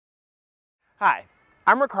Hi,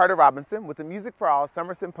 I'm Ricardo Robinson with the Music for All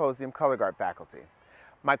Summer Symposium Color Guard faculty.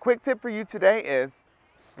 My quick tip for you today is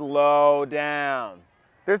slow down.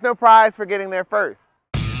 There's no prize for getting there first.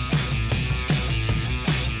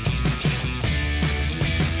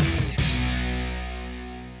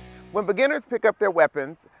 When beginners pick up their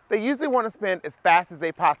weapons, they usually want to spin as fast as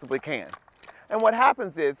they possibly can. And what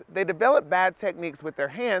happens is they develop bad techniques with their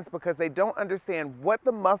hands because they don't understand what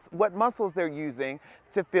muscles they're using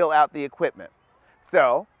to fill out the equipment.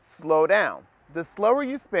 So, slow down. The slower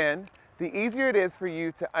you spin, the easier it is for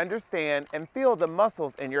you to understand and feel the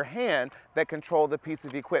muscles in your hand that control the piece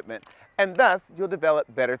of equipment, and thus you'll develop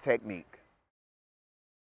better technique.